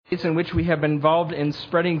in which we have been involved in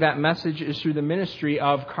spreading that message is through the ministry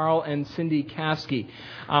of Carl and Cindy Caskey.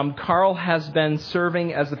 Carl has been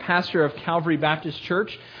serving as the pastor of Calvary Baptist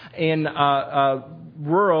Church in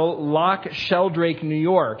rural Loch Sheldrake, New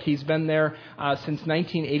York. He's been there since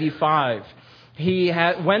 1985. He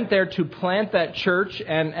went there to plant that church,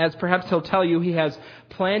 and as perhaps he'll tell you, he has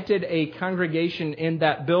planted a congregation in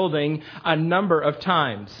that building a number of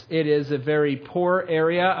times. It is a very poor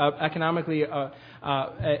area, economically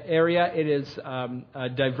area. It is a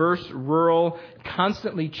diverse, rural,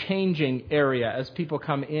 constantly changing area as people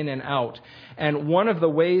come in and out. And one of the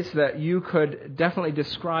ways that you could definitely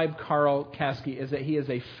describe Carl Caskey is that he is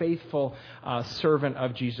a faithful servant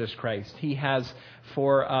of Jesus Christ. He has,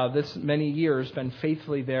 for this many years, been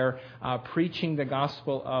faithfully there preaching the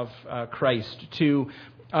gospel of Christ to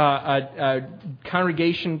a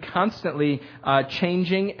congregation constantly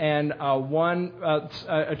changing, and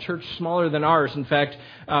a church smaller than ours. In fact,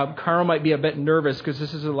 Carl might be a bit nervous because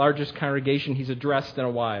this is the largest congregation he's addressed in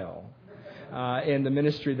a while in the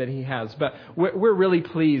ministry that he has. But we're really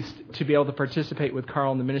pleased to be able to participate with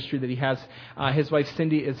Carl in the ministry that he has. His wife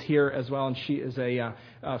Cindy is here as well, and she is a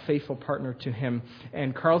faithful partner to him.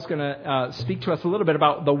 And Carl's going to speak to us a little bit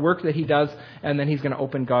about the work that he does, and then he's going to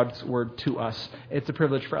open God's Word to us. It's a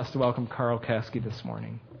privilege for us to welcome Carl Caskey this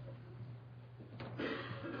morning.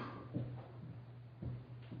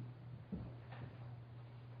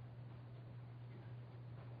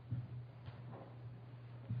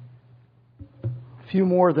 Few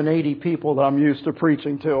more than 80 people that I'm used to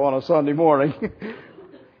preaching to on a Sunday morning.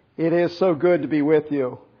 It is so good to be with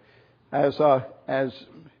you. As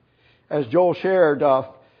Joel shared,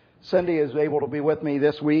 Cindy is able to be with me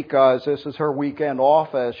this week as this is her weekend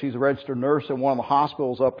off, as she's a registered nurse in one of the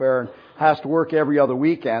hospitals up there and has to work every other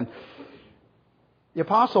weekend. The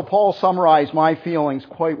Apostle Paul summarized my feelings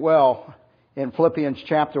quite well in Philippians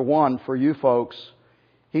chapter 1 for you folks.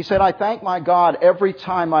 He said, "I thank my God every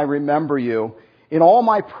time I remember you. In all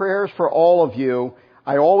my prayers for all of you,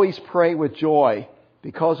 I always pray with joy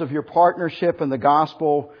because of your partnership in the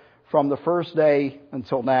gospel from the first day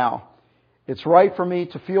until now. It's right for me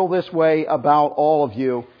to feel this way about all of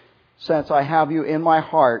you since I have you in my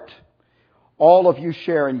heart. All of you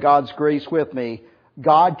share in God's grace with me.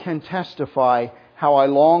 God can testify how I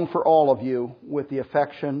long for all of you with the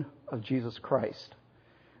affection of Jesus Christ."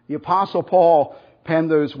 The Apostle Paul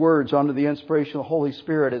penned those words under the inspiration of the Holy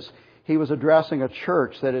Spirit as he was addressing a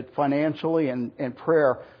church that had financially and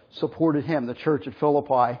prayer supported him, the church at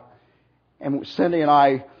Philippi. And Cindy and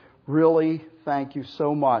I really thank you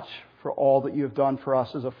so much for all that you've done for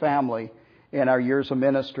us as a family in our years of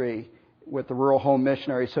ministry with the Rural Home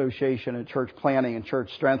Missionary Association and church planning and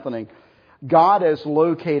church strengthening. God has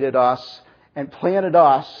located us and planted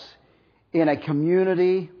us in a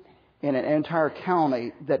community, in an entire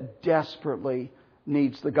county that desperately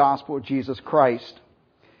needs the gospel of Jesus Christ.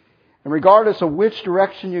 And regardless of which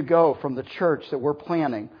direction you go from the church that we're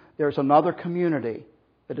planning, there's another community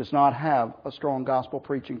that does not have a strong gospel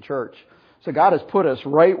preaching church. So God has put us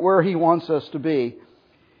right where He wants us to be.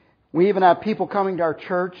 We even have people coming to our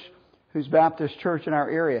church whose Baptist church in our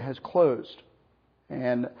area has closed.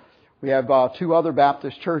 And we have 2 other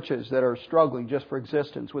Baptist churches that are struggling just for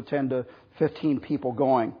existence with 10 to 15 people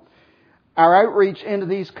going. Our outreach into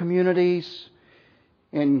these communities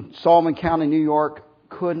in Sullivan County, New York,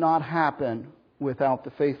 could not happen without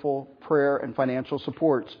the faithful prayer and financial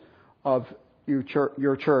supports of your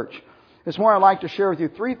church. This morning I'd like to share with you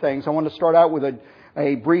 3 things. I want to start out with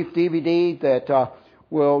a brief DVD that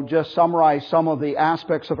will just summarize some of the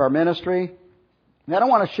aspects of our ministry. Then I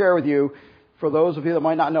want to share with you, for those of you that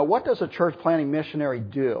might not know, what does a church planting missionary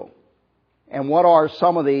do? And what are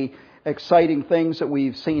some of the exciting things that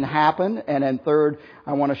we've seen happen? And then third,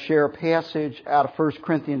 I want to share a passage out of 1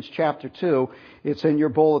 Corinthians chapter 2. It's in your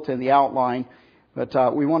bulletin, the outline.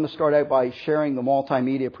 But we want to start out by sharing the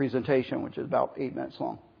multimedia presentation, which is about 8 minutes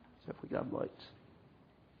long. So if we got lights.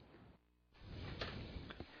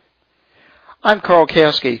 I'm Carl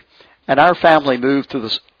Caskey, and our family moved to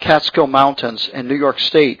the Caskey Mountains in New York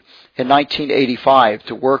State in 1985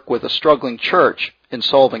 to work with a struggling church in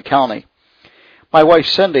Sullivan County. My wife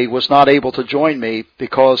Cindy was not able to join me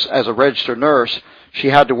because, as a registered nurse, she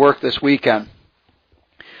had to work this weekend.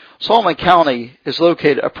 Sullivan County is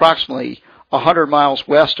located approximately 100 miles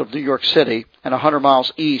west of New York City and 100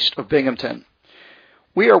 miles east of Binghamton.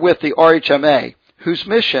 We are with the RHMA, whose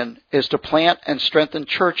mission is to plant and strengthen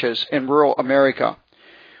churches in rural America.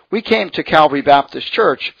 We came to Calvary Baptist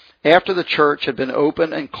Church after the church had been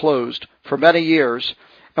open and closed for many years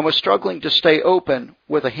and was struggling to stay open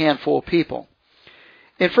with a handful of people.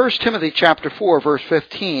 In 1 Timothy chapter 4, verse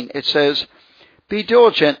 15, it says, Be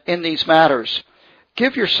diligent in these matters.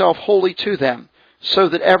 Give yourself wholly to them, so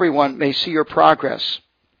that everyone may see your progress.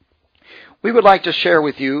 We would like to share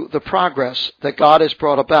with you the progress that God has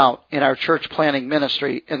brought about in our church planting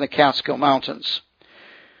ministry in the Caskey Mountains.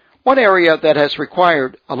 One area that has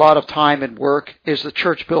required a lot of time and work is the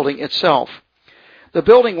church building itself. The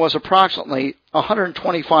building was approximately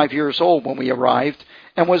 125 years old when we arrived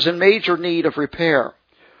and was in major need of repair.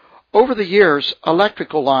 Over the years,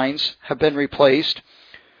 electrical lines have been replaced,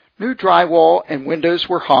 new drywall and windows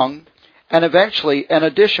were hung, and eventually an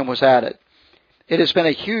addition was added. It has been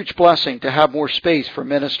a huge blessing to have more space for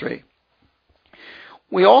ministry.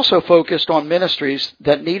 We also focused on ministries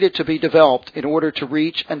that needed to be developed in order to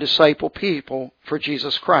reach and disciple people for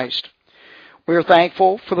Jesus Christ. We are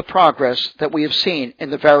thankful for the progress that we have seen in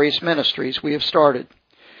the various ministries we have started.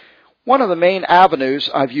 One of the main avenues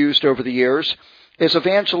I've used over the years is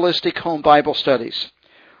evangelistic home Bible studies.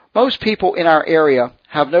 Most people in our area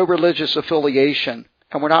have no religious affiliation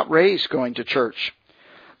and were not raised going to church.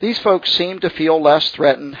 These folks seem to feel less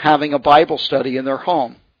threatened having a Bible study in their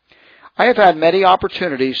home. I have had many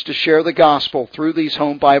opportunities to share the gospel through these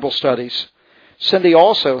home Bible studies. Cindy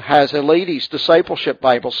also has a ladies' discipleship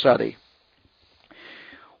Bible study.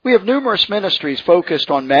 We have numerous ministries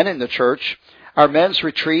focused on men in the church. Our men's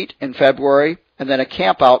retreat in February and then a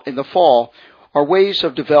camp out in the fall are ways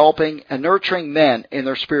of developing and nurturing men in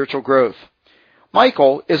their spiritual growth.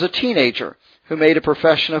 Michael is a teenager who made a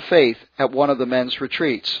profession of faith at one of the men's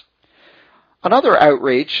retreats. Another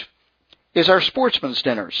outreach is our sportsmen's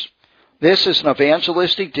dinners. This is an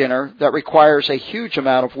evangelistic dinner that requires a huge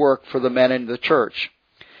amount of work for the men in the church.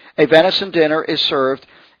 A venison dinner is served,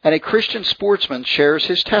 and a Christian sportsman shares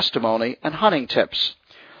his testimony and hunting tips.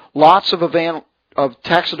 Lots of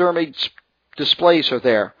taxidermy displays are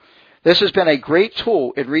there. This has been a great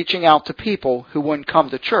tool in reaching out to people who wouldn't come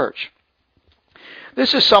to church.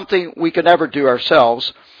 This is something we could never do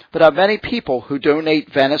ourselves, but have many people who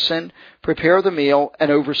donate venison, prepare the meal, and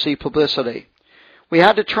oversee publicity. We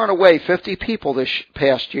had to turn away 50 people this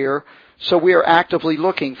past year, so we are actively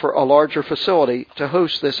looking for a larger facility to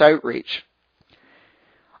host this outreach.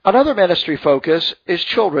 Another ministry focus is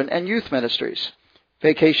children and youth ministries.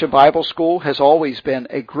 Vacation Bible School has always been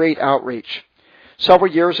a great outreach.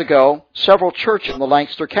 Several years ago, several churches in the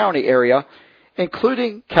Lancaster County area,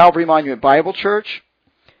 including Calvary Monument Bible Church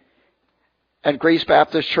and Grace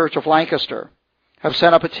Baptist Church of Lancaster, have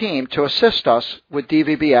sent up a team to assist us with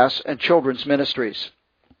DVBS and children's ministries.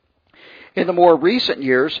 In the more recent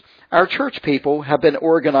years, our church people have been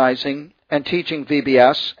organizing and teaching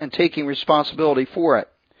VBS and taking responsibility for it.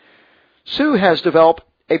 Sue has developed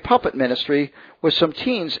a puppet ministry with some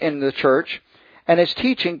teens in the church and is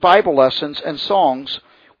teaching Bible lessons and songs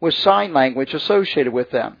with sign language associated with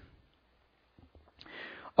them.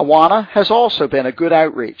 Awana has also been a good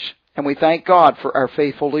outreach, and we thank God for our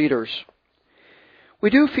faithful leaders. We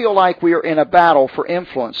do feel like we are in a battle for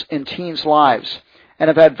influence in teens' lives and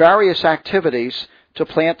have had various activities to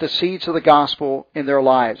plant the seeds of the gospel in their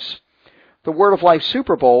lives. The Word of Life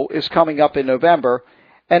Super Bowl is coming up in November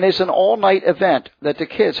and is an all-night event that the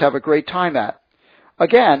kids have a great time at.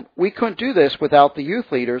 Again, we couldn't do this without the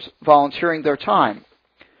youth leaders volunteering their time.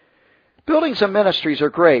 Buildings and ministries are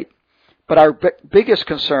great, but our biggest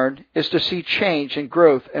concern is to see change and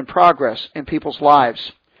growth and progress in people's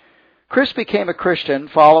lives. Chris became a Christian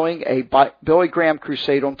following a Billy Graham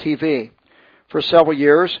crusade on TV. For several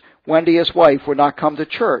years, Wendy, his wife, would not come to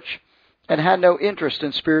church and had no interest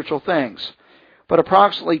in spiritual things. But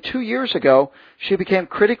approximately 2 years ago, she became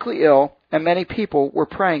critically ill, and many people were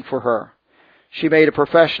praying for her. She made a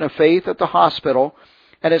profession of faith at the hospital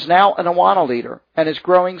and is now an Awana leader and is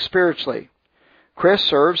growing spiritually. Chris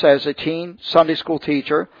serves as a teen Sunday school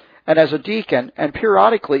teacher and as a deacon and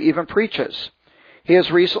periodically even preaches. He has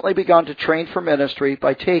recently begun to train for ministry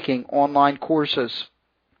by taking online courses.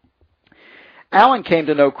 Alan came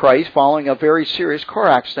to know Christ following a very serious car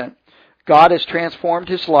accident. God has transformed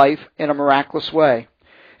his life in a miraculous way.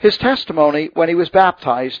 His testimony when he was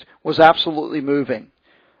baptized was absolutely moving.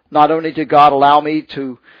 Not only did God allow me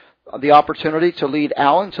the opportunity to lead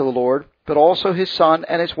Alan to the Lord, but also his son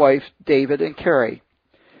and his wife, David and Carrie.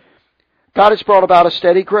 God has brought about a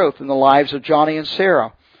steady growth in the lives of Johnny and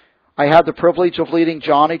Sarah. I had the privilege of leading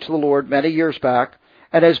Johnny to the Lord many years back,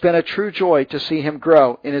 and it has been a true joy to see him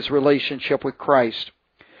grow in his relationship with Christ.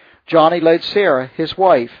 Johnny led Sarah, his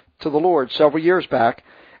wife, to the Lord several years back,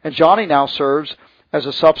 and Johnny now serves as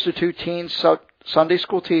a substitute teen Sunday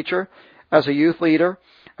school teacher, as a youth leader,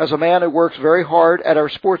 as a man who works very hard at our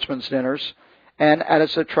sportsmen's dinners, and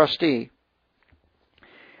as a trustee.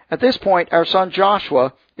 At this point, our son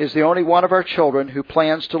Joshua is the only one of our children who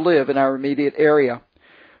plans to live in our immediate area.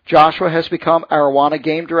 Joshua has become our Awana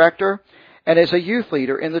game director and is a youth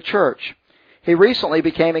leader in the church. He recently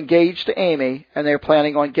became engaged to Amy, and they are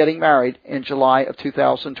planning on getting married in July of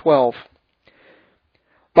 2012.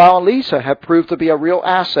 Lyle and Lisa have proved to be a real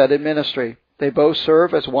asset in ministry. They both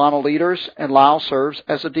serve as Awana leaders, and Lyle serves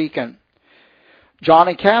as a deacon. John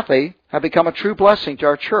and Kathy have become a true blessing to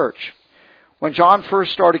our church. When John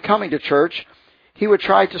first started coming to church, he would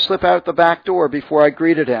try to slip out the back door before I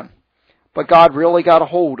greeted him. But God really got a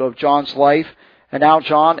hold of John's life, and now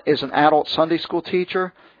John is an adult Sunday school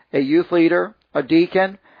teacher, a youth leader, a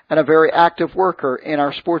deacon, and a very active worker in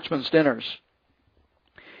our sportsmen's dinners.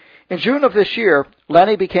 In June of this year,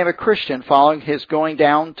 Lenny became a Christian following his going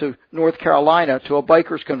down to North Carolina to a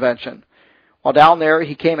bikers convention. While down there,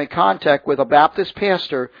 he came in contact with a Baptist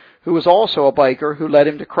pastor who was also a biker who led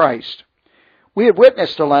him to Christ. We had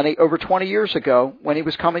witnessed to Lenny over 20 years ago when he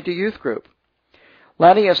was coming to youth group.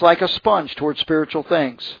 Lenny is like a sponge toward spiritual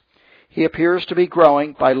things. He appears to be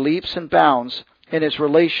growing by leaps and bounds in his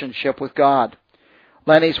relationship with God.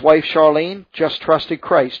 Lenny's wife Charlene just trusted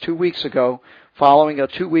Christ 2 weeks ago following a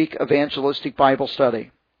 2-week evangelistic Bible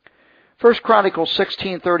study. 1 Chronicles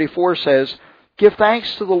 16:34 says, "Give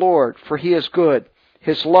thanks to the Lord, for He is good.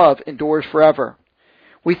 His love endures forever."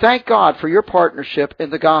 We thank God for your partnership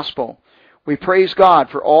in the gospel. We praise God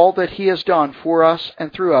for all that He has done for us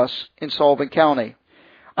and through us in Sullivan County.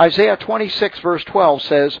 Isaiah 26 verse 12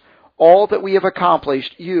 says, "All that we have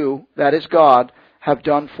accomplished, you, that is God, have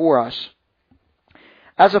done for us."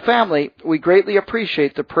 As a family, we greatly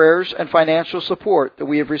appreciate the prayers and financial support that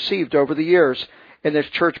we have received over the years in this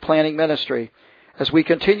church planning ministry. As we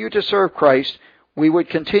continue to serve Christ, we would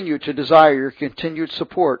continue to desire your continued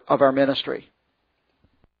support of our ministry.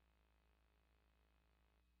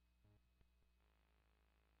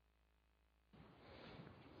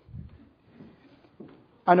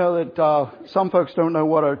 I know that some folks don't know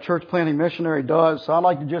what a church planting missionary does, so I'd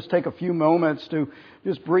like to just take a few moments to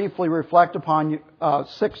just briefly reflect upon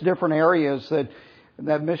 6 different areas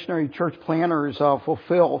that missionary church planners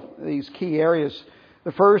fulfill, these key areas.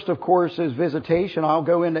 The first, of course, is visitation. I'll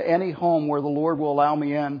go into any home where the Lord will allow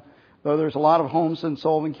me in, though there's a lot of homes in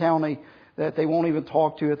Sullivan County that they won't even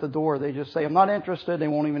talk to at the door. They just say, "I'm not interested." They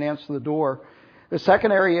won't even answer the door. The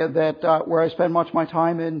second area that where I spend much of my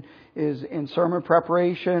time in is in sermon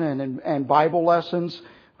preparation and Bible lessons.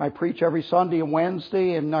 I preach every Sunday and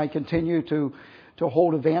Wednesday, and I continue to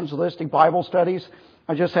hold evangelistic Bible studies.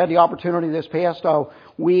 I just had the opportunity this past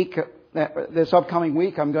week, this upcoming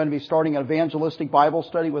week, I'm going to be starting an evangelistic Bible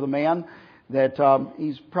study with a man that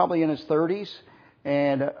he's probably in his 30s.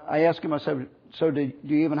 And I asked him, I said, "So do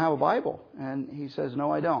you even have a Bible?" And he says,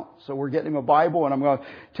 "No, I don't." So we're getting him a Bible, and I'm going to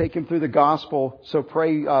take him through the gospel. So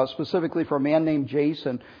pray specifically for a man named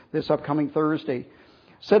Jason this upcoming Thursday.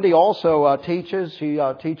 Cindy also teaches. She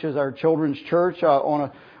teaches our children's church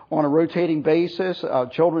on a rotating basis,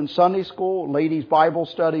 children's Sunday school, ladies' Bible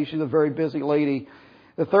study. She's a very busy lady.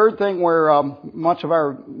 The third thing where much of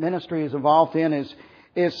our ministry is involved in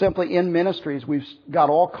is simply in ministries. We've got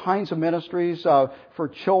all kinds of ministries for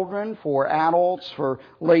children, for adults, for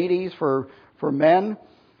ladies, for men.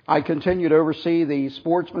 I continue to oversee the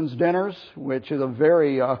sportsmen's dinners, which is a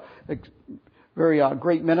very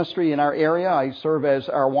great ministry in our area. I serve as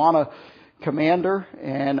our Awana commander,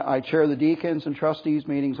 and I chair the deacons and trustees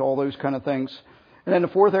meetings, all those kind of things. And then the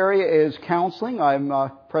fourth area is counseling. I'm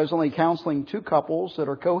presently counseling 2 couples that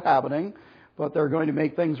are cohabiting, but they're going to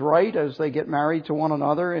make things right as they get married to one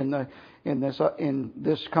another in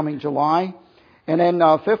this coming July. And then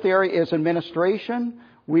fifth area is administration.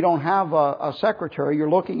 We don't have a secretary. You're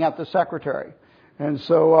looking at the secretary. And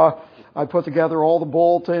so I put together all the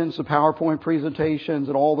bulletins, the PowerPoint presentations,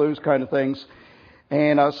 and all those kind of things.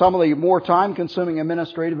 And some of the more time-consuming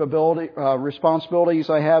administrative responsibilities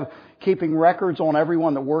I have, keeping records on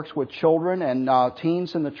everyone that works with children and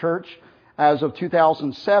teens in the church. As of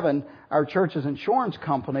 2007, our church's insurance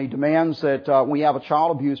company demands that we have a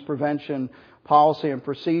child abuse prevention policy and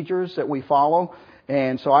procedures that we follow.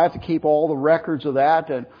 And so I have to keep all the records of that,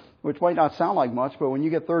 and which might not sound like much, but when you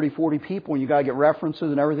get 30, 40 people and you got to get references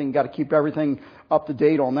and everything, you got to keep everything up to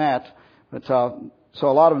date on that. But so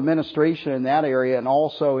a lot of administration in that area, and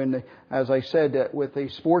also as I said, with the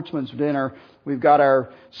sportsman's dinner, we've got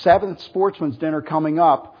our 7th sportsman's dinner coming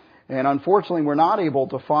up, and unfortunately we're not able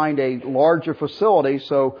to find a larger facility,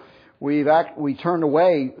 so we turned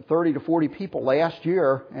away 30 to 40 people last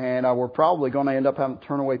year, and we're probably going to end up having to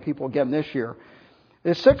turn away people again this year.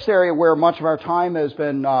 The 6th area where much of our time has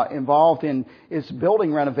been involved in is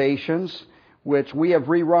building renovations. which we have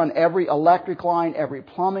rerun every electric line, every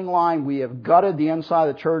plumbing line. We have gutted the inside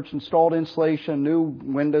of the church, installed insulation, new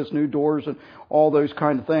windows, new doors, and all those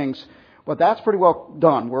kind of things. But that's pretty well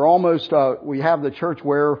done. We're almost, we have the church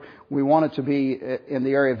where we want it to be in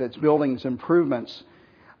the area of its buildings improvements.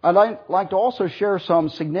 I'd like to also share some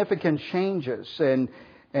significant changes and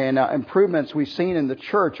improvements we've seen in the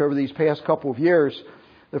church over these past couple of years.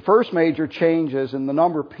 The first major change is in the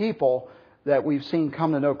number of people that we've seen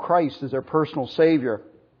come to know Christ as their personal Savior.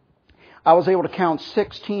 I was able to count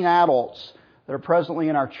 16 adults that are presently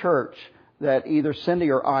in our church that either Cindy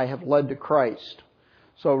or I have led to Christ.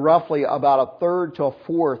 So roughly about a third to a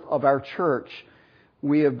fourth of our church,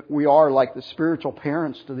 we are like the spiritual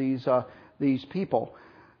parents to these people.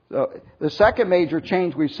 The second major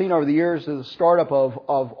change we've seen over the years is the startup of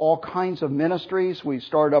all kinds of ministries. We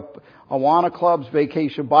started up Awana clubs,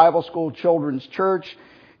 Vacation Bible School, Children's Church,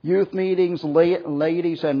 youth meetings,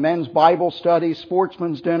 ladies and men's Bible studies,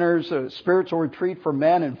 sportsmen's dinners, a spiritual retreat for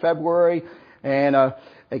men in February, and a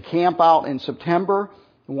camp out in September.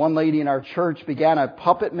 One lady in our church began a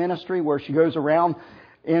puppet ministry where she goes around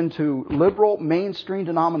into liberal mainstream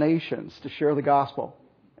denominations to share the gospel.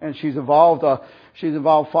 And she's involved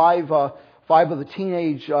five of the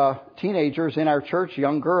teenagers in our church,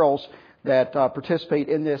 young girls, that participate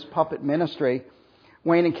in this puppet ministry.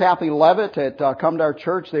 Wayne and Kathy Levitt that come to our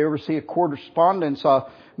church, they oversee a correspondence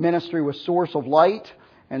ministry with Source of Light,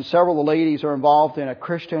 and several of the ladies are involved in a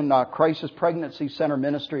Christian crisis pregnancy center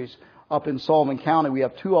ministries up in Sullivan County. We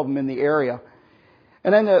have 2 of them in the area.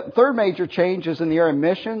 And then the third major change is in the area of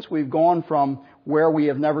missions. We've gone from where we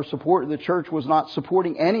have never supported, the church was not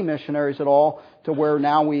supporting any missionaries at all, to where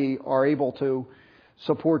now we are able to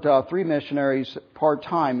support 3 missionaries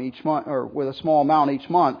part-time each month, or with a small amount each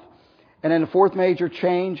month. And then the fourth major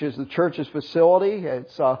change is the church's facility.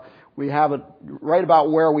 We have it right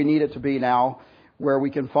about where we need it to be now, where we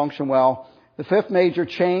can function well. The fifth major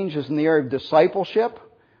change is in the area of discipleship,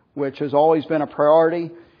 which has always been a priority.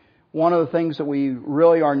 One of the things that we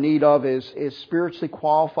really are in need of is spiritually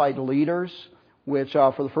qualified leaders, which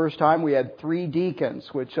for the first time we had 3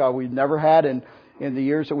 deacons, which we've never had in the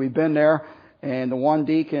years that we've been there. And the one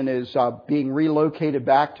deacon is being relocated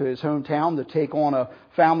back to his hometown to take on a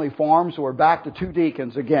family farm, so we're back to 2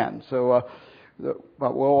 deacons again. So,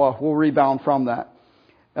 but we'll rebound from that.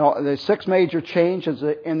 Now, the 6th major change is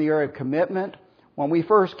in the area of commitment. When we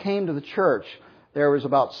first came to the church, there was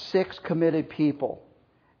about 6 committed people,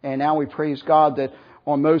 and now we praise God that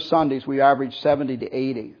on most Sundays we average 70 to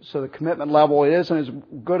 80. So the commitment level, it isn't as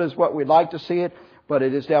good as what we'd like to see it, but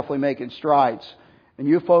it is definitely making strides. And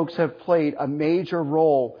you folks have played a major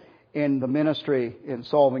role in the ministry in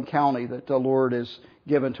Sullivan County that the Lord has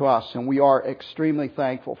given to us. And we are extremely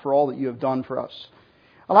thankful for all that you have done for us.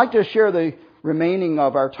 I'd like to share the remaining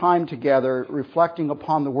of our time together reflecting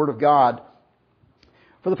upon the Word of God.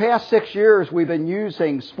 For the past 6 years, we've been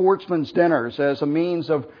using sportsmen's dinners as a means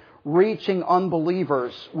of reaching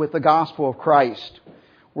unbelievers with the gospel of Christ.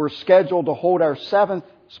 We're scheduled to hold our 7th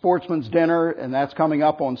Sportsman's Dinner, and that's coming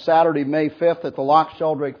up on Saturday, May 5th at the Loch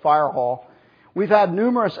Sheldrake Fire Hall. We've had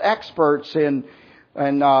numerous experts in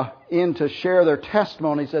to share their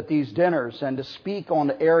testimonies at these dinners and to speak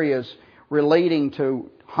on areas relating to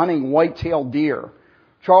hunting white-tailed deer.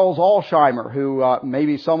 Charles Alsheimer, who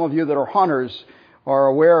maybe some of you that are hunters are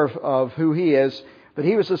aware of who he is, but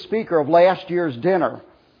he was the speaker of last year's dinner.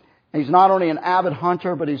 He's not only an avid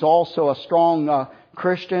hunter, but he's also a strong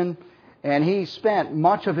Christian. And he spent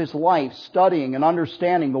much of his life studying and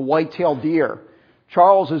understanding the white-tailed deer.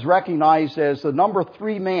 Charles is recognized as the number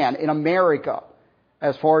 3 man in America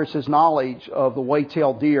as far as his knowledge of the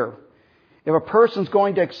white-tailed deer. If a person's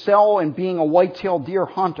going to excel in being a white-tailed deer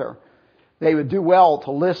hunter, they would do well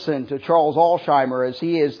to listen to Charles Alsheimer, as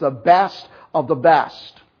he is the best of the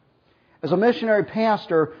best. As a missionary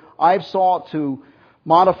pastor, I've sought to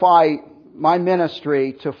modify my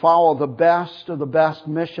ministry to follow the best of the best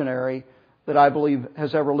missionary that I believe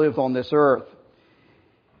has ever lived on this earth.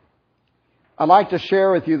 I'd like to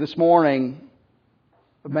share with you this morning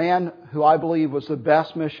a man who I believe was the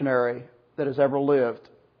best missionary that has ever lived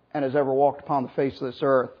and has ever walked upon the face of this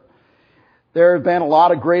earth. There have been a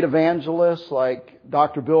lot of great evangelists like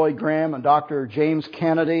Dr. Billy Graham and Dr. James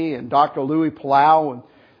Kennedy and Dr. Louis Palau, and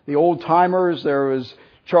the old timers. There was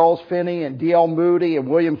Charles Finney and D.L. Moody and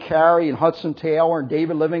William Carey and Hudson Taylor and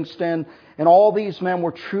David Livingston. And all these men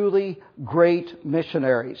were truly great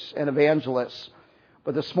missionaries and evangelists.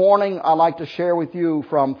 But this morning I'd like to share with you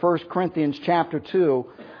from 1 Corinthians chapter 2,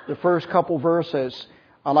 the first couple verses.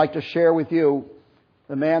 I'd like to share with you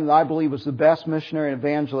the man that I believe was the best missionary and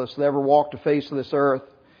evangelist that ever walked the face of this earth.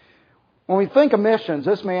 When we think of missions,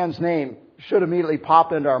 this man's name should immediately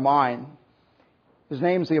pop into our mind. His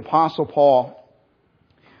name's the Apostle Paul.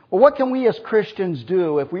 Well, what can we as Christians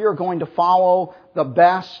do if we are going to follow the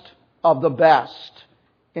best of the best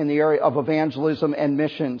in the area of evangelism and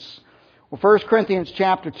missions? Well, 1 Corinthians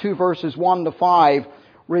chapter 2, verses 1 to 5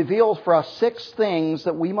 reveals for us 6 things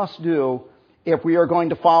that we must do if we are going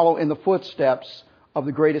to follow in the footsteps of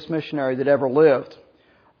the greatest missionary that ever lived.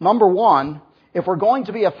 Number 1, if we're going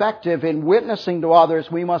to be effective in witnessing to others,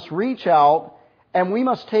 we must reach out and we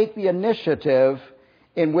must take the initiative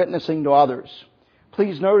in witnessing to others.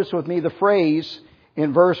 Please notice with me the phrase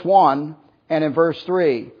in verse 1 and in verse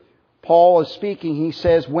 3. Paul is speaking. He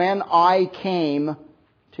says, when I came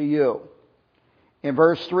to you. In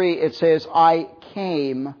verse 3 it says, I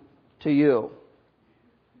came to you.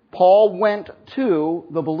 Paul went to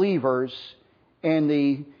the believers in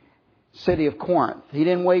the city of Corinth. He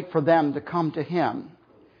didn't wait for them to come to him.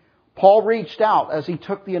 Paul reached out as he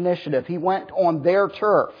took the initiative. He went on their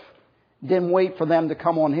turf. Didn't wait for them to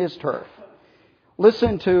come on his turf.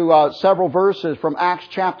 Listen to several verses from Acts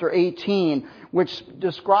chapter 18, which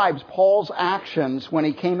describes Paul's actions when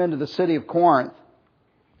he came into the city of Corinth.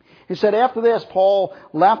 He said, after this, Paul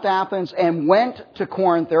left Athens and went to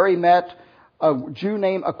Corinth. There he met a Jew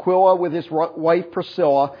named Aquila with his wife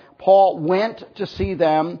Priscilla. Paul went to see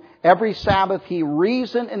them. Every Sabbath he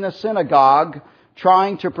reasoned in the synagogue,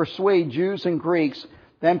 trying to persuade Jews and Greeks.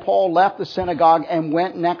 Then Paul left the synagogue and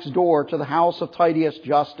went next door to the house of Titius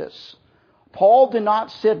Justus. Paul did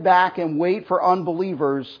not sit back and wait for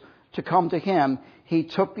unbelievers to come to him. He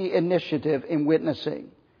took the initiative in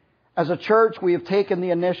witnessing. As a church, we have taken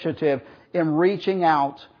the initiative in reaching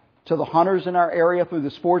out to the hunters in our area through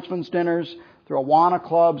the sportsmen's dinners, through Awana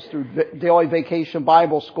clubs, through daily vacation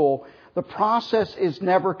Bible school. The process is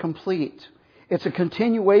never complete. It's a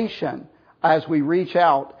continuation as we reach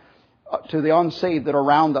out to the unsaved that are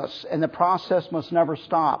around us. And the process must never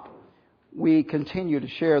stop. We continue to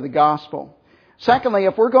share the gospel. Secondly,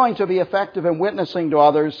 if we're going to be effective in witnessing to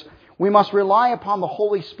others, we must rely upon the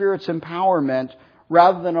Holy Spirit's empowerment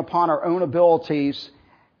rather than upon our own abilities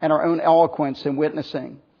and our own eloquence in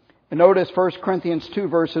witnessing. And notice 1 Corinthians 2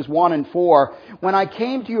 verses 1 and 4. When I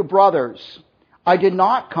came to you, brothers, I did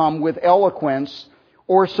not come with eloquence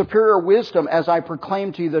or superior wisdom as I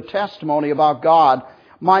proclaimed to you the testimony about God.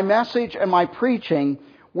 My message and my preaching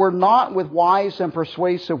were not with wise and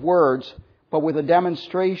persuasive words, but with a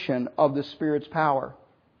demonstration of the Spirit's power.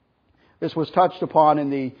 This was touched upon in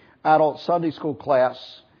the adult Sunday school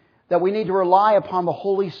class, that we need to rely upon the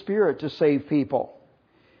Holy Spirit to save people.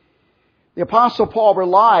 The Apostle Paul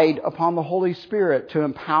relied upon the Holy Spirit to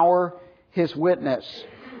empower his witness.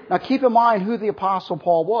 Now keep in mind who the Apostle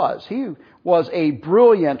Paul was. He was a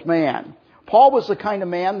brilliant man. Paul was the kind of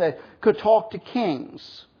man that could talk to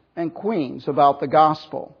kings and queens about the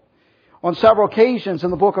gospel. On several occasions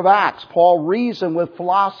in the book of Acts, Paul reasoned with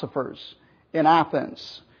philosophers in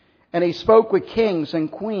Athens, and he spoke with kings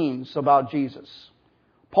and queens about Jesus.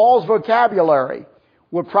 Paul's vocabulary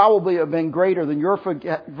would probably have been greater than your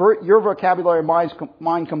vocabulary and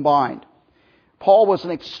mine combined. Paul was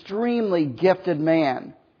an extremely gifted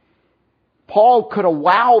man. Paul could have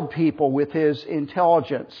wowed people with his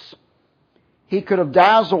intelligence. He could have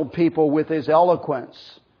dazzled people with his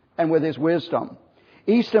eloquence and with his wisdom.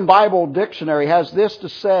 Easton Bible Dictionary has this to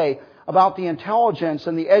say about the intelligence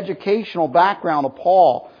and the educational background of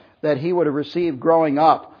Paul that he would have received growing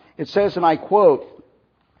up. It says, and I quote,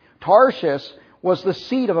 Tarshish was the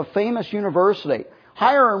seat of a famous university,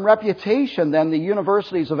 higher in reputation than the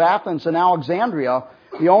universities of Athens and Alexandria,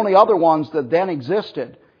 the only other ones that then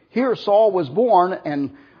existed. Here Saul was born,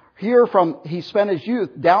 and here he spent his youth,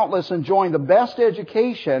 doubtless enjoying the best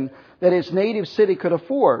education that his native city could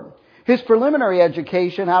afford. His preliminary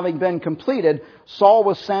education having been completed, Saul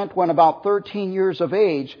was sent when about 13 years of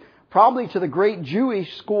age, probably to the great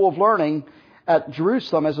Jewish school of learning at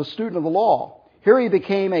Jerusalem as a student of the law. Here he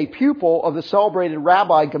became a pupil of the celebrated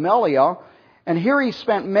Rabbi Gamaliel, and here he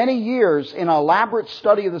spent many years in elaborate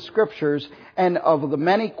study of the Scriptures and of the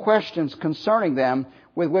many questions concerning them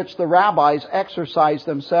with which the rabbis exercised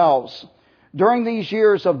themselves. During these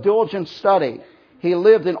years of diligent study, he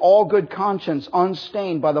lived in all good conscience,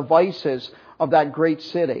 unstained by the vices of that great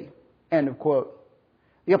city. End of quote.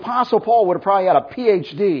 The Apostle Paul would have probably had a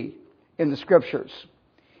PhD in the Scriptures.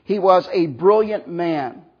 He was a brilliant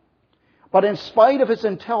man. But in spite of his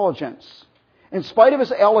intelligence, in spite of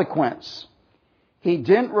his eloquence, he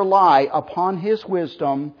didn't rely upon his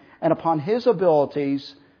wisdom and upon his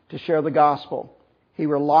abilities to share the gospel. He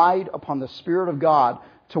relied upon the Spirit of God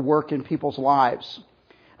to work in people's lives.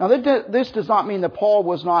 Now, this does not mean that Paul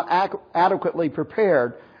was not adequately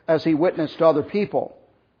prepared as he witnessed to other people.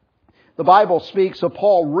 The Bible speaks of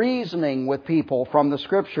Paul reasoning with people from the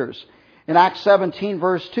Scriptures. In Acts 17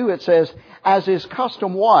 verse 2 it says, as his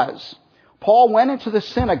custom was, Paul went into the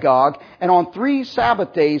synagogue, and on 3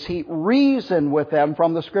 Sabbath days he reasoned with them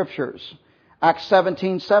from the Scriptures. Acts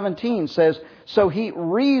 17:17 says, so he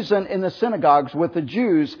reasoned in the synagogues with the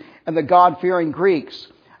Jews and the God-fearing Greeks.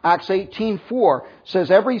 Acts 18:4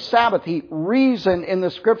 says, every Sabbath he reasoned in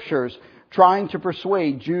the Scriptures, trying to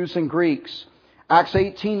persuade Jews and Greeks. Acts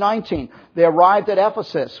 18:19, they arrived at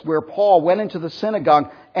Ephesus, where Paul went into the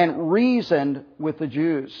synagogue and reasoned with the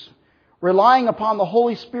Jews. Relying upon the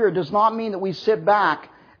Holy Spirit does not mean that we sit back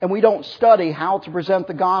and we don't study how to present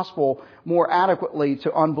the gospel more adequately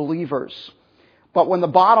to unbelievers. But when the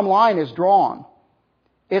bottom line is drawn,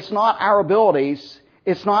 it's not our abilities,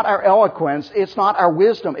 it's not our eloquence, it's not our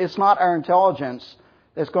wisdom, it's not our intelligence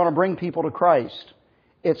that's going to bring people to Christ.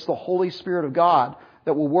 It's the Holy Spirit of God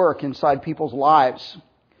that will work inside people's lives.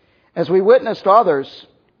 As we witness to others,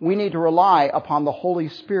 we need to rely upon the Holy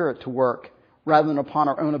Spirit to work rather than upon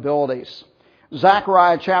our own abilities.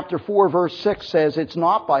 Zechariah chapter 4 verse 6 says, it's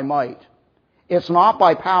not by might, it's not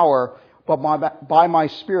by power, but by my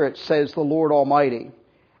Spirit, says the Lord Almighty.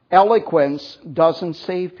 Eloquence doesn't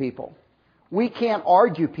save people. We can't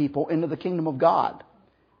argue people into the kingdom of God.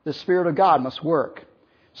 The Spirit of God must work.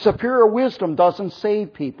 Superior wisdom doesn't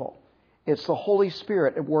save people. It's the Holy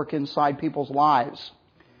Spirit at work inside people's lives.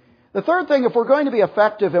 The third thing, if we're going to be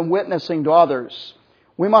effective in witnessing to others,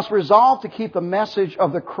 we must resolve to keep the message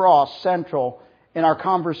of the cross central in our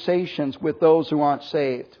conversations with those who aren't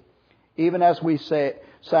saved. Even as we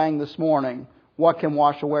sang this morning, what can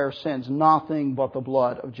wash away our sins? Nothing but the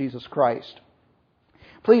blood of Jesus Christ.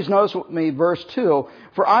 Please notice with me verse 2,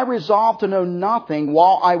 for I resolved to know nothing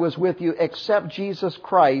while I was with you except Jesus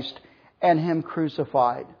Christ and Him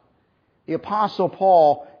crucified. The Apostle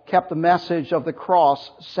Paul kept the message of the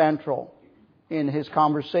cross central in his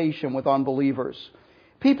conversation with unbelievers.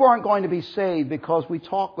 People aren't going to be saved because we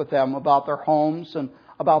talk with them about their homes and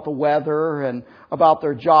about the weather and about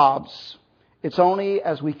their jobs. It's only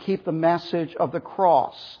as we keep the message of the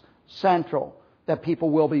cross central that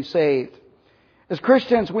people will be saved. As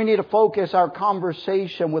Christians, we need to focus our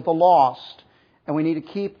conversation with the lost, and we need to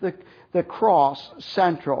keep the cross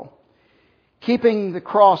central. Keeping the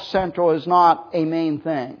cross central is not a main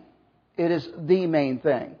thing. It is the main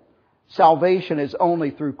thing. Salvation is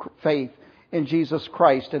only through faith in Jesus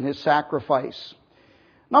Christ and His sacrifice.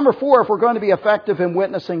 Number 4, if we're going to be effective in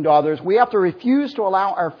witnessing to others, we have to refuse to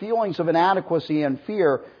allow our feelings of inadequacy and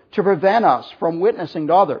fear to prevent us from witnessing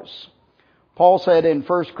to others. Paul said in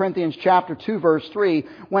 1 Corinthians chapter 2, verse 3,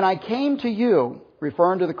 when I came to you,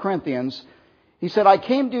 referring to the Corinthians, he said, I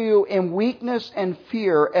came to you in weakness and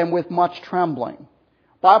fear and with much trembling.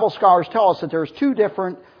 Bible scholars tell us that there's 2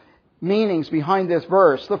 different meanings behind this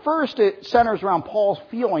verse. The first, it centers around Paul's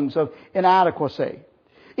feelings of inadequacy.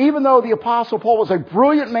 Even though the Apostle Paul was a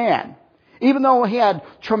brilliant man, even though he had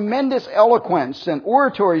tremendous eloquence and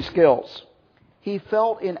oratory skills, he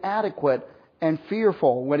felt inadequate and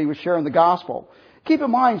fearful when he was sharing the gospel. Keep in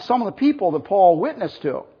mind some of the people that Paul witnessed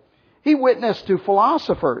to. He witnessed to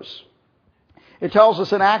philosophers. It tells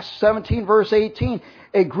us in Acts 17 verse 18,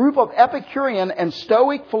 a group of Epicurean and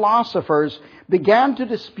Stoic philosophers began to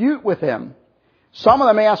dispute with him. Some of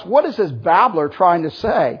them asked, what is this babbler trying to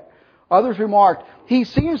say? Others remarked, he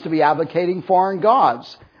seems to be advocating foreign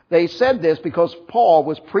gods. They said this because Paul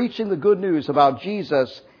was preaching the good news about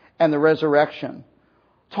Jesus and the resurrection.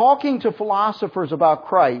 Talking to philosophers about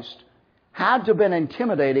Christ had to have been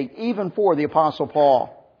intimidating even for the Apostle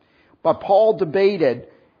Paul. But Paul debated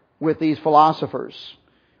with these philosophers.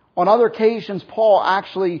 On other occasions, Paul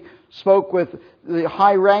actually spoke with the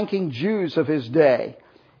high-ranking Jews of his day.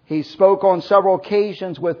 He spoke on several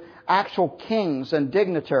occasions with actual kings and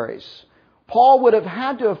dignitaries. Paul would have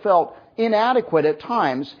had to have felt inadequate at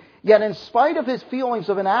times, yet in spite of his feelings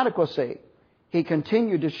of inadequacy, he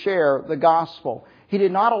continued to share the gospel. He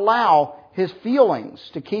did not allow his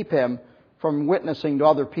feelings to keep him from witnessing to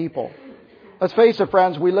other people. Let's face it,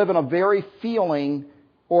 friends, we live in a very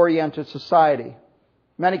feeling-oriented society.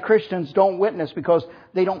 Many Christians don't witness because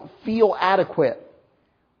they don't feel adequate.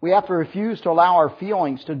 We have to refuse to allow our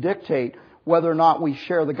feelings to dictate whether or not we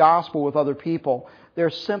share the gospel with other people.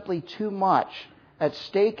 There's simply too much at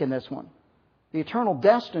stake in this one. The eternal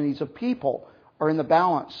destinies of people are in the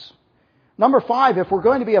balance. Number 5, if we're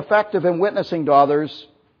going to be effective in witnessing to others,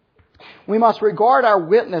 we must regard our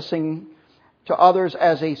witnessing to others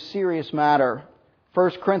as a serious matter.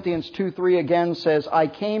 1 Corinthians 2:3 again says, I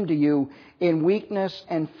came to you in weakness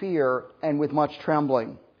and fear and with much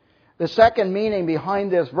trembling. The second meaning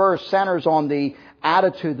behind this verse centers on the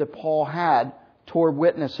attitude that Paul had toward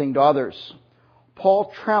witnessing to others.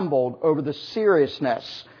 Paul trembled over the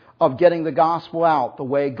seriousness of getting the gospel out the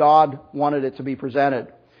way God wanted it to be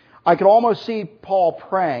presented. I could almost see Paul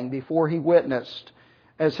praying before he witnessed,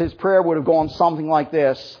 as his prayer would have gone something like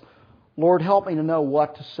this: Lord, help me to know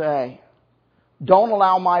what to say. Don't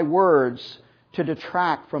allow my words to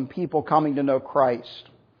detract from people coming to know Christ.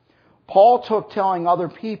 Paul took telling other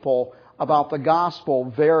people about the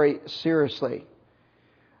gospel very seriously.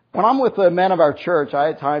 When I'm with the men of our church, I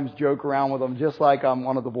at times joke around with them just like I'm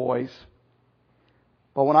one of the boys.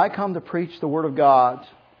 But when I come to preach the Word of God,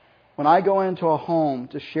 when I go into a home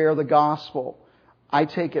to share the gospel, I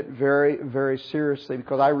take it very, very seriously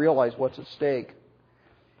because I realize what's at stake.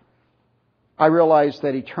 I realize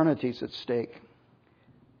that eternity's at stake.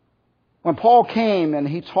 When Paul came and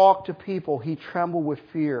he talked to people, he trembled with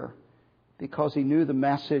fear because he knew the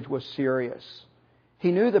message was serious.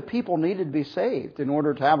 He knew that people needed to be saved in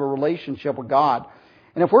order to have a relationship with God.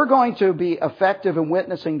 And if we're going to be effective in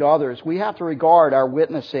witnessing to others, we have to regard our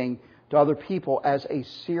witnessing to other people as a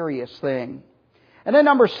serious thing. And then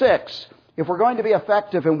number 6, if we're going to be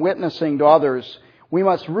effective in witnessing to others, we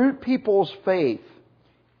must root people's faith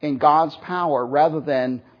in God's power rather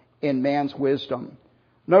than in man's wisdom.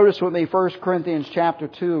 Notice with me 1 Corinthians chapter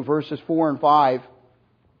 2, verses 4 and 5.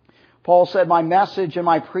 Paul said, "My message and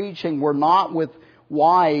my preaching were not with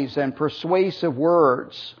wise and persuasive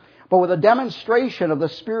words, but with a demonstration of the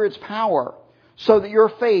Spirit's power, so that your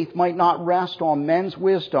faith might not rest on men's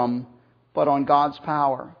wisdom, but on God's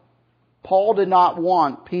power." Paul did not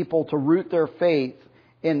want people to root their faith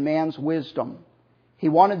in man's wisdom. He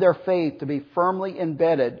wanted their faith to be firmly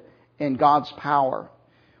embedded in God's power.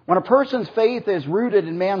 When a person's faith is rooted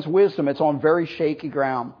in man's wisdom, it's on very shaky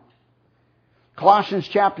ground. Colossians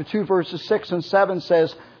chapter 2, verses 6 and 7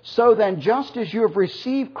 says, "So then, just as you have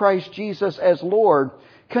received Christ Jesus as Lord,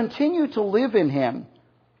 continue to live in Him,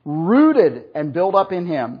 rooted and built up in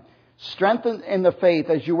Him, strengthened in the faith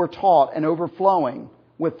as you were taught, and overflowing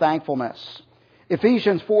with thankfulness."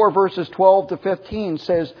 Ephesians 4, verses 12 to 15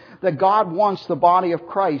 says that God wants the body of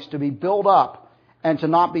Christ to be built up and to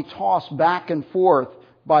not be tossed back and forth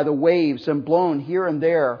by the waves and blown here and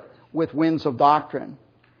there with winds of doctrine.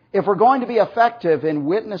 If we're going to be effective in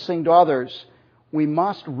witnessing to others, we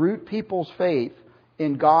must root people's faith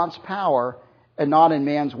in God's power and not in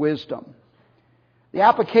man's wisdom. The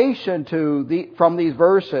application from these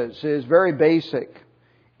verses is very basic.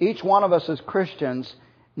 Each one of us as Christians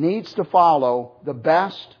needs to follow the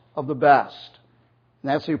best of the best.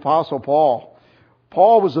 And that's the Apostle Paul.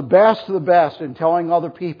 Paul was the best of the best in telling other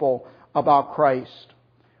people about Christ.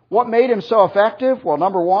 What made him so effective? Well,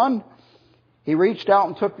 number 1, he reached out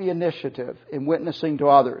and took the initiative in witnessing to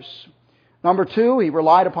others. Number 2, he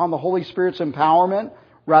relied upon the Holy Spirit's empowerment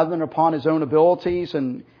rather than upon his own abilities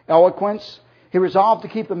and eloquence. He resolved to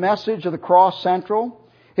keep the message of the cross central.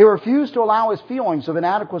 He refused to allow his feelings of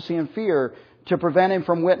inadequacy and fear to prevent him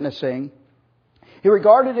from witnessing. He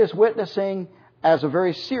regarded his witnessing as a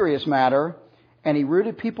very serious matter, and he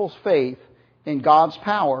rooted people's faith in God's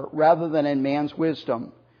power rather than in man's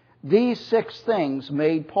wisdom. These 6 things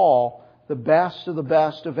made Paul the best of the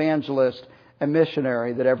best evangelist and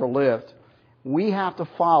missionary that ever lived. We have to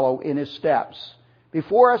follow in his steps.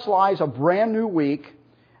 Before us lies a brand new week.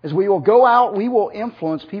 As we will go out, we will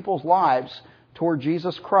influence people's lives toward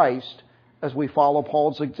Jesus Christ as we follow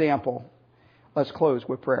Paul's example. Let's close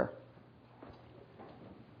with prayer.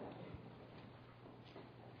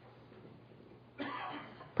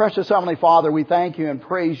 Precious Heavenly Father, we thank you and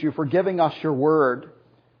praise you for giving us your word.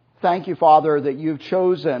 Thank you, Father, that you've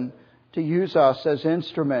chosen to use us as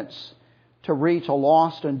instruments to reach a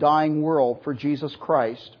lost and dying world for Jesus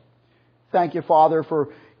Christ. Thank you, Father,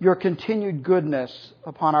 for your continued goodness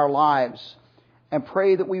upon our lives, and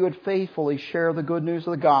pray that we would faithfully share the good news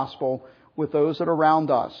of the gospel with those that are around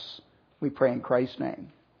us. We pray in Christ's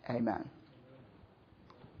name. Amen.